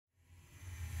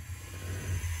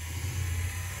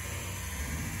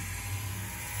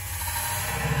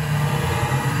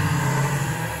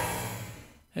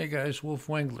Hey guys, Wolf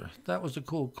Wengler. That was a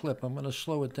cool clip. I'm going to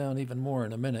slow it down even more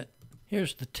in a minute.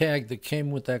 Here's the tag that came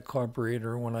with that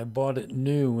carburetor when I bought it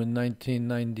new in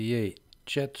 1998.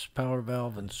 Jets, power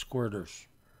valve, and squirters.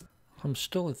 I'm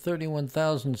still at 31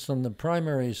 thousandths on the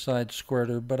primary side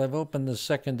squirter, but I've opened the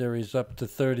secondaries up to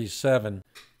 37.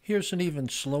 Here's an even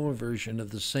slower version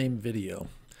of the same video.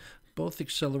 Both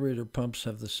accelerator pumps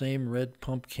have the same red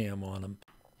pump cam on them.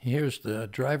 Here's the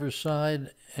driver's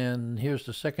side, and here's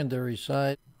the secondary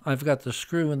side. I've got the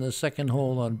screw in the second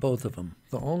hole on both of them.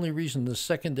 The only reason the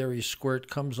secondary squirt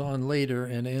comes on later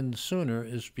and ends sooner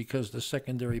is because the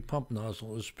secondary pump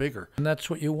nozzle is bigger. And that's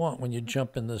what you want when you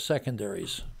jump in the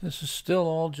secondaries. This is still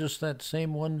all just that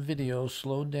same one video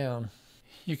slowed down.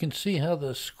 You can see how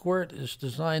the squirt is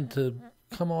designed to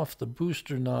come off the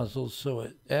booster nozzles so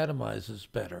it atomizes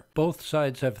better. Both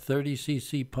sides have 30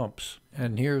 cc pumps.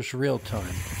 And here's real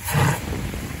time.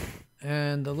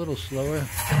 And a little slower.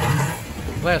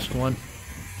 Last one.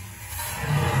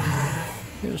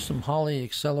 Here's some Holley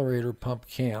accelerator pump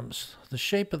cams. The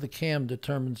shape of the cam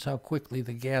determines how quickly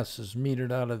the gas is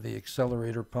metered out of the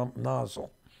accelerator pump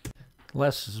nozzle.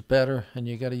 Less is better, and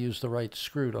you got to use the right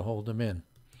screw to hold them in.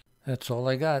 That's all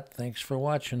I got. Thanks for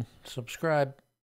watching. Subscribe.